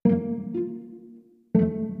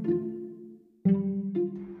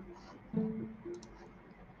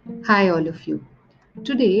Hi, all of you.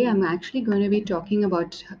 Today, I'm actually going to be talking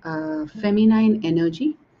about feminine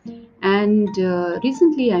energy. And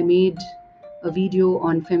recently, I made a video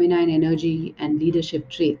on feminine energy and leadership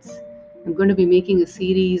traits. I'm going to be making a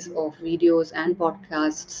series of videos and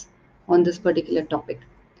podcasts on this particular topic.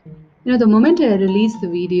 The moment I released the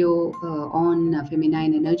video on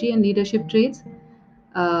feminine energy and leadership traits,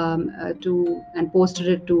 to and posted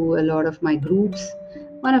it to a lot of my groups.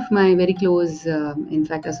 One of my very close, in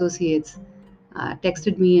fact, associates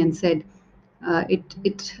texted me and said,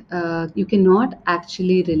 you cannot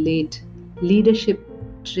actually relate leadership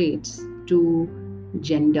traits to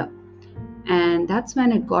gender." And that's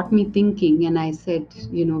when it got me thinking, and I said,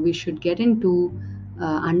 we should get into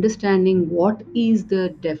understanding what is the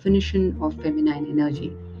definition of feminine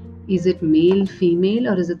energy. Is it male, female,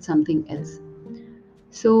 or is it something else?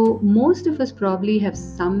 So, most of us probably have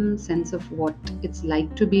some sense of what it's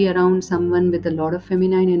like to be around someone with a lot of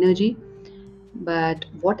feminine energy. But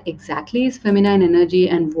what exactly is feminine energy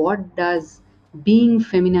and what does being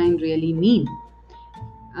feminine really mean?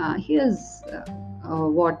 Here's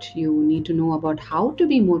what you need to know about how to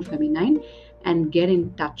be more feminine and get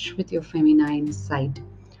in touch with your feminine side.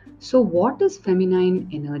 So, what is feminine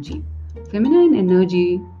energy? Feminine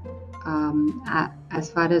energy,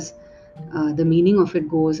 as far as the meaning of it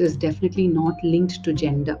goes, is definitely not linked to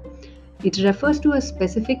gender. It refers to a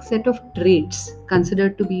specific set of traits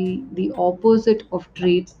considered to be the opposite of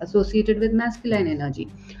traits associated with masculine energy.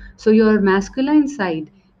 So, your masculine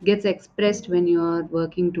side gets expressed when you're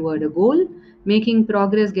working toward a goal, making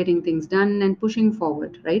progress, getting things done, and pushing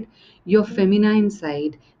forward, right? Your feminine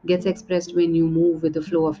side gets expressed when you move with the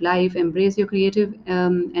flow of life, embrace your creative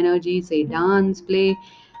energy, say dance, play,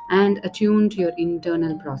 and attune to your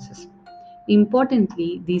internal process.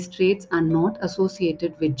 Importantly, these traits are not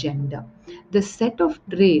associated with gender. The set of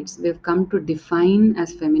traits we've come to define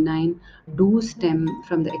as feminine do stem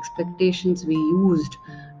from the expectations we used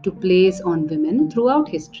to place on women throughout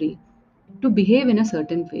history to behave in a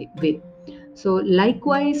certain way. So,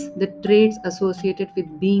 likewise, the traits associated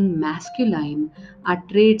with being masculine are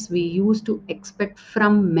traits we used to expect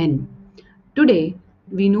from men. Today,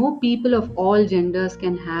 we know people of all genders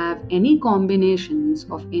can have any combinations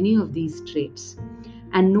of any of these traits,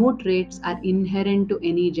 and no traits are inherent to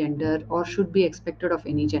any gender or should be expected of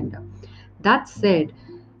any gender. That said,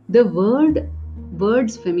 the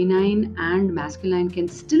words feminine and masculine can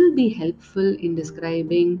still be helpful in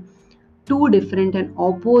describing two different and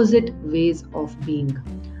opposite ways of being.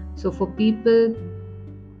 So, for people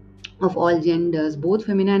of all genders, both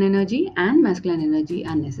feminine energy and masculine energy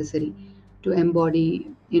are necessary to embody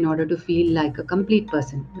in order to feel like a complete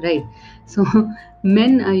person, right? So,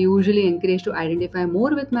 men are usually encouraged to identify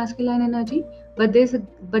more with masculine energy, but there's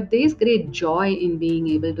great joy in being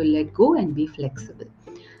able to let go and be flexible.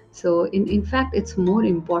 So, in fact, it's more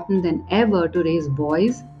important than ever to raise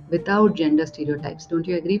boys without gender stereotypes. Don't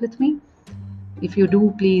you agree with me? If you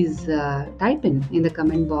do, please type in the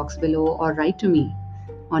comment box below or write to me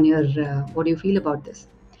on your what do you feel about this.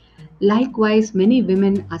 Likewise, many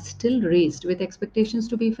women are still raised with expectations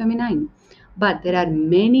to be feminine, but there are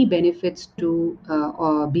many benefits to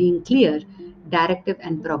being clear, directive,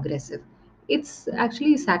 and progressive. It's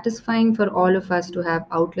actually satisfying for all of us to have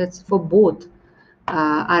outlets for both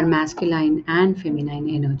our masculine and feminine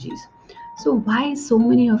energies. So, why so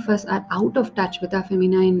many of us are out of touch with our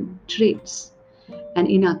feminine traits? And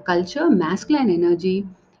in our culture, masculine energy,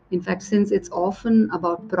 in fact, since it's often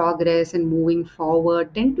about progress and moving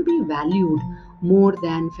forward, tend to be valued more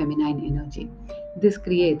than feminine energy. This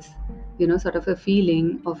creates, sort of a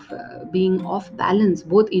feeling of being off balance,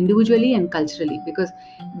 both individually and culturally. Because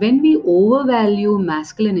when we overvalue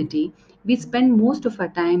masculinity, we spend most of our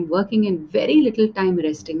time working and very little time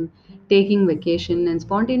resting, taking vacation, and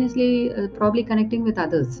spontaneously probably connecting with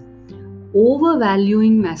others.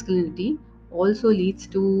 Overvaluing masculinity also leads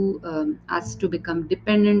to us to become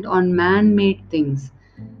dependent on man-made things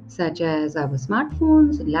such as our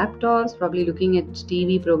smartphones, laptops, probably looking at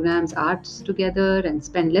TV programs, arts together, and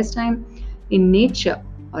spend less time in nature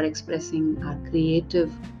or expressing our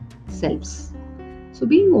creative selves. So,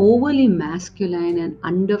 being overly masculine and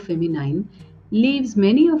under feminine leaves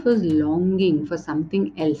many of us longing for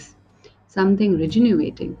something else, something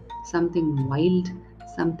rejuvenating, something wild,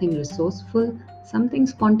 something resourceful, something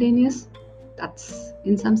spontaneous. That's,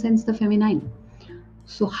 in some sense, the feminine.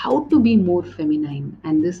 So, how to be more feminine?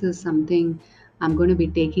 And this is something I'm going to be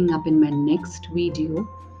taking up in my next video.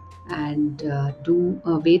 And do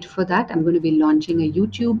wait for that. I'm going to be launching a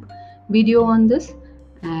YouTube video on this.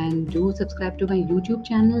 And do subscribe to my YouTube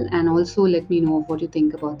channel. And also let me know what you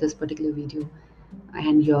think about this particular video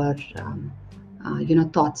and your thoughts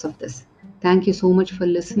of this. Thank you so much for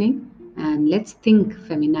listening, and let's think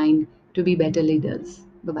feminine to be better leaders.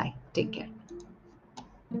 Bye bye. Take care.